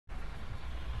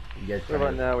You guys What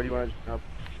about now? What do you want to jump?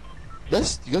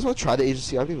 You guys want to try the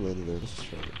agency? I haven't even landed there. Let's just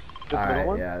try it. The middle Alright,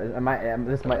 one? yeah. This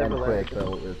might end quick,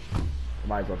 so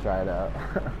might as well try it out.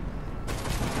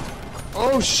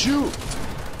 Oh shoot!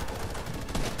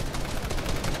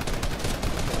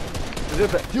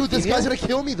 Dude, this guy's gonna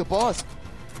kill me, the boss.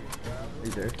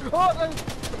 He's there. Oh, I'm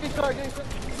getting shot, getting shot.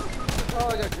 Oh,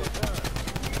 I got killed.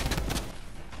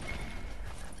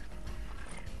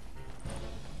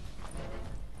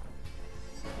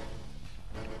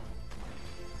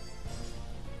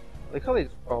 Like how they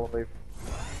just fall away.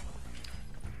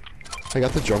 I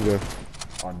got the drum go.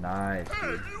 Oh, nice,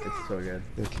 dude. It's so good.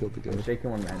 I killed the I'm guy. shaking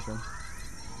one entrance.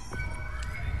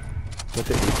 Got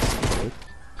the ace.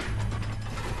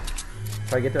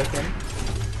 Try to get to us, Kenny.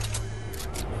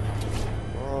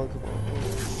 Oh, come on.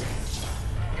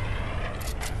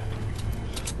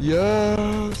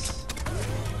 Yes!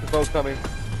 The boat coming.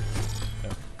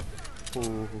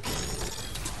 Oh.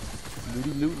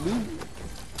 Looty loot loot.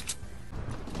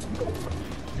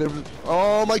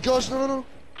 Oh my gosh, no, no, no.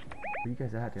 Where you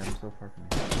guys at, dude? I'm so far from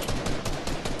you.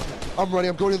 I'm running,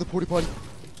 I'm going to the porta potty.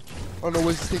 I don't know where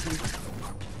it's taking me.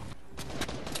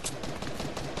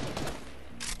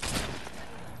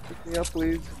 Pick me up,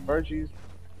 please. RGs.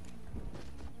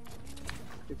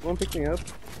 If one pick me up.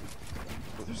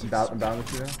 I'm down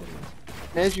with you now.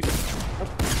 As you go.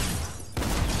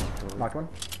 Knock one.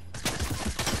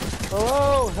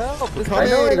 Oh, help! This coming,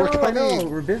 guy, we're I coming. know.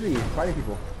 We're busy fighting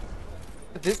people.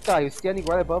 this guy who's standing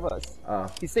right above us. Oh.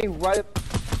 He's saying right up.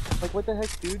 Like, what the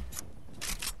heck, dude?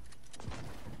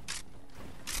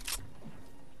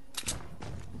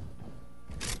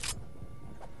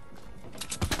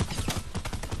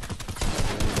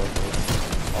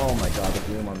 Oh my god, the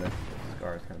bloom on this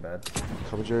scar is kind of bad.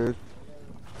 Come on, Jared.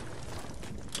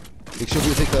 Make sure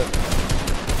we take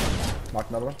that. Knock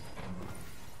another one.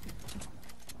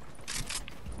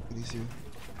 These here.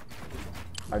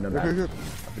 I know Here, that. here, here. I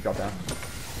have to drop down.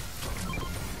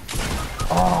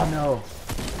 Oh no!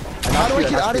 How do I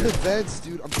get out of the the vents,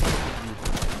 dude? I'm trying to.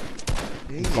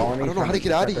 Dang it. I don't know how to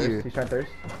get out of here. He's trying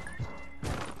thirst.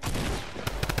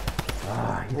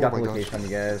 Ah, he's Oh got my the gosh. location on you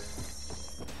guys.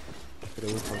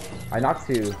 I knocked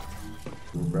two.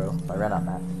 Bro, so I ran out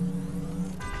map.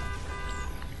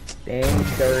 Dang,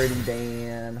 dirty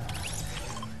Dan.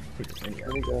 Take this mini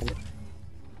Let me go.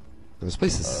 This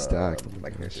place is stacked. Oh my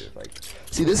Like, gosh. like,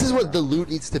 See, this is what the loot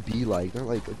needs to be like. Not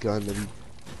like a gun every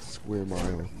square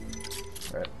mile.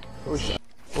 right. Oh, shit.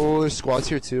 Oh, there's squads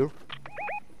here too.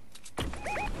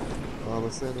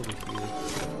 Let's land over here.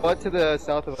 What to the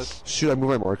south of us? Shoot, I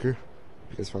moved my marker.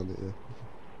 You guys found it, yeah.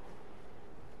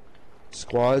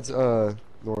 Squads,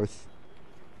 north.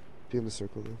 Be in the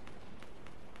circle though.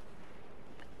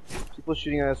 People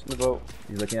shooting at us from the boat.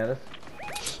 He's looking at us.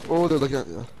 Oh, they're looking at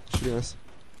shooting us.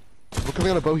 We're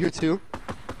coming on a boat here too.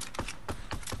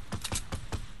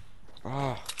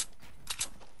 Ah.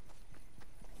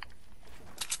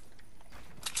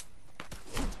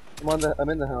 I'm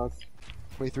in the house.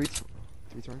 23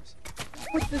 three times.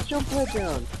 Put this jump pad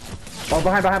down. Oh,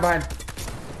 behind.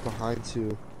 Behind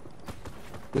two.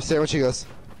 They're sandwiching us.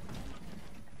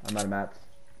 I'm out of mats.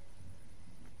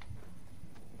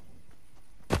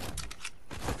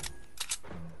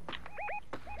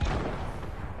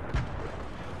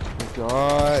 Oh my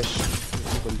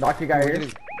gosh. Knock your guy We're here.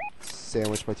 getting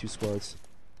sandwiched by two squads.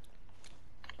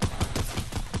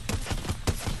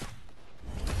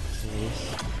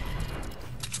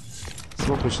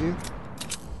 Someone pushing you?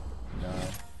 No.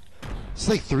 It's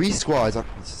like 3 squads.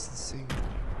 It's just insane.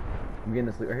 I'm getting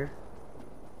this loot right here.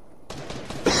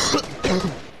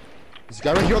 There's a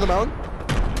guy right here on the mountain.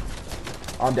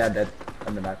 Oh, I'm dead.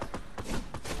 I'm the mats.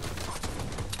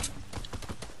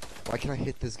 Why can't I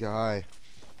hit this guy?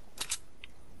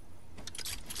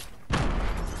 You're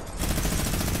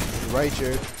right,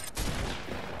 Jared.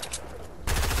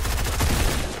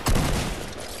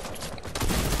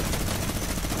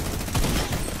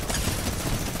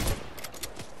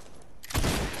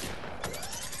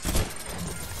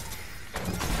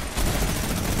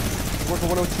 Work for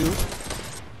 102.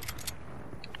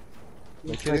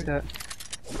 Let's kidding? like that.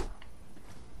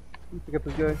 Pick up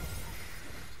this guy.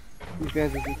 These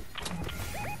guys are just...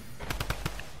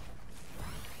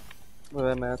 Look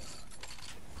at that map.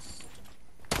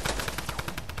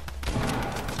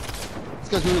 This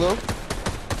guy's really low.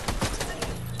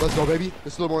 Let's go, baby.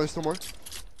 There's still more. There's still more.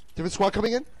 Different squad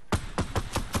coming in.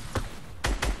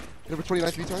 Number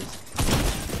 29 3 times.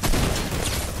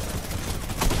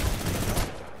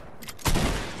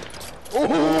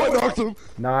 Oh, I knocked him.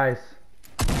 Nice.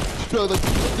 Bro, dude,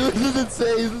 this is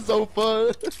insane. This is so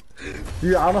fun.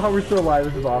 Dude, I don't know how we're still alive.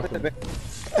 This is awesome.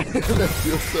 That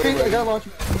feels so Hey, I right. got launched.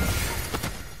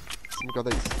 Someone got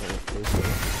that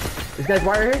first. This guy's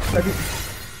wire here.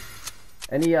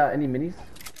 Any minis?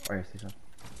 Oh, here, see some.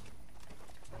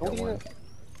 Don't Got one. even-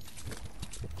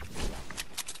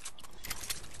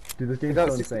 Dude, this game's got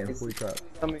so 60 insane. pieces. Holy crap.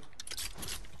 Tell me.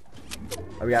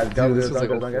 Oh, we got go, Dude, go, this go, is like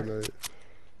go, all go, guys. Fortnite.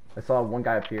 I saw one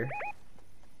guy up here.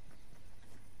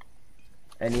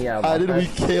 Any How did we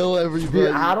kill everybody?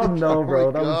 Dude, I don't know, Oh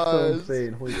bro. my That was so gosh.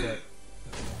 insane. Holy crap.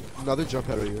 Another jump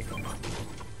pad right here.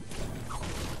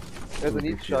 There's a Ooh,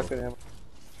 neat big shield. shotgun ammo.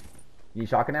 You need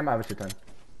shotgun ammo? I have a shit ton.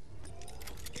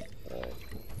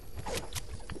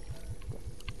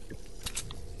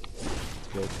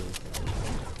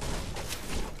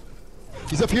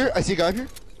 He's up here. I see a guy up here.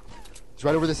 He's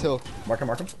right over this hill. Mark him,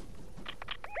 mark him.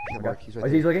 Can't mark. He's right Oh,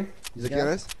 there. he's looking? He's looking at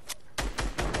us.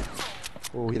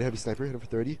 Oh, he had a heavy sniper. Hit him for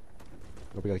 30.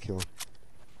 Nope, we gotta kill him.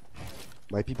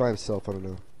 Might be by himself. I don't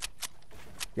know.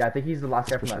 Yeah, I think he's the last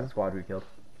guy from For that sure. squad we killed.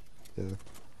 Yeah.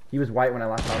 He was white when I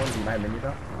last saw him. Do you mind minions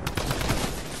out?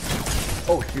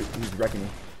 Oh shoot, he's wrecking me.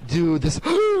 Dude, this.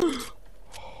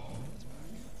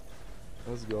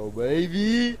 Let's go,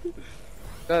 baby.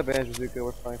 Got a bandage bazooka,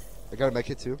 we're fine. I got a med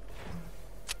kit too.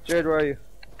 Jared, where are you?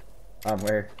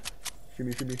 Where? Shoot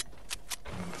me, shoot me.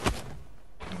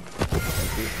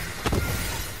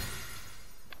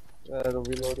 It'll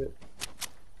reload it.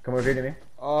 Come over here to me.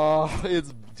 Oh,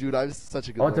 it's dude. I'm such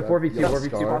a good. Oh, it's a player. 4v2, Yeah, 4v2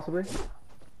 Scar. possibly?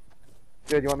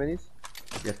 Jared, you want minis?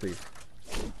 Yes, please.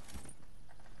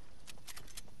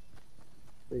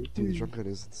 Dude, the drum gun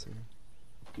is insane.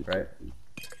 Right?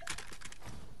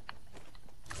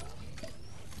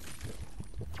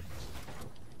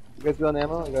 You guys good on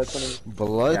ammo? I got 20.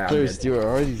 Bloodthirsty, where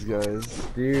are these guys?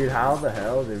 Dude, how the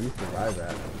hell did we survive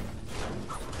that?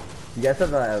 You guys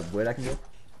have a wood I can get?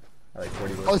 I like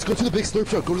 40 wood. Oh, let's go to the big slurp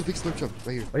truck. Go to the big slurp truck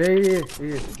right here. Oh,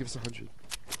 yeah. Give us 100.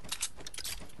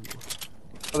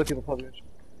 Other people probably.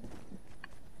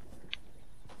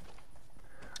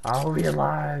 I'll be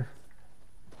alive.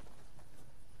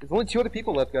 There's only 2 other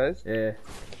people left, guys. Yeah.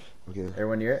 Okay.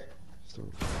 Everyone near it? So.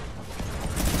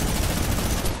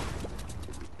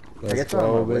 Can I Let's get some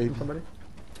go, wood baby. from somebody?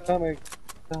 Oh my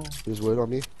god. There's wood on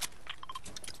me. You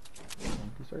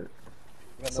start it?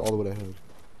 That's all the wood I have.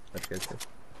 That's good, good.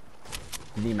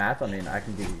 You need math? I mean, I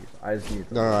can give you. I just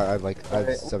need. No, I have like I have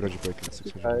Okay. 700 brick and Guys.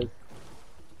 600.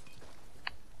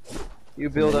 You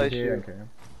build, I shoot. Okay.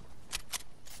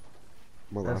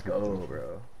 I'm on Let's lock up, go, though.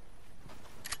 bro.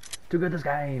 Too good this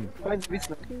game. Find me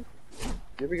sniper. You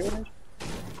ever get one?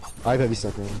 I have heavy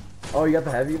sniper. Oh, you got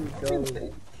the heavy? Let's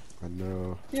go. I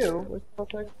know. You? What's the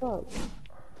fuck up?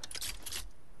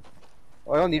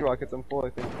 Oh, I don't need rockets, I'm full, I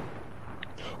think.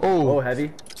 Oh, Oh,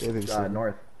 heavy? they have heavy sniper.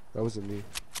 North. That wasn't me.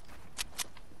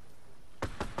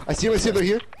 I see him. They're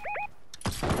here.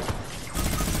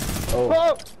 Oh,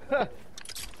 Oh! Okay,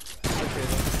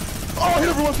 Oh, I hit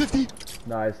him for 150.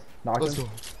 nice. Knocked Let's him.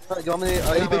 go. do you want me to,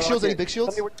 Any big shields? Any big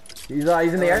shields? He's in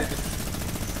the air.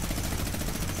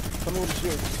 Tell me what to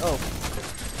shoot. Oh.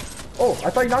 Oh, I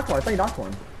thought you knocked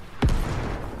one.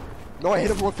 No, I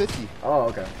hit him for 150. Oh,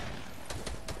 okay.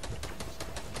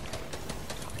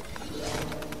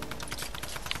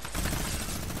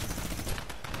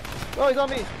 Oh, he's on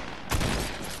me!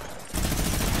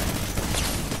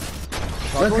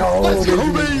 Let's go, Let's go,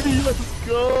 baby. baby. Let's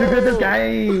go. Too good this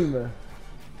game.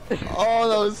 Oh,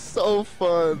 that was so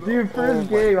fun. Dude, first Oh my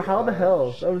game. How the gosh.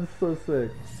 hell? That was so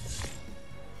sick.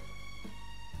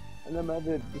 And then I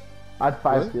did. I had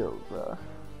 5 What? kills, bro.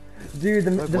 Dude,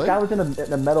 this what? guy was in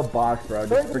a metal box, bro.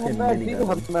 Just freaking mini people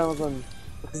have gun. some ammo on.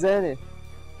 Xeni.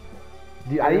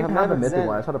 Dude, I didn't even have a Hamad mythic Zen.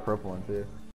 one. I just had a purple one too.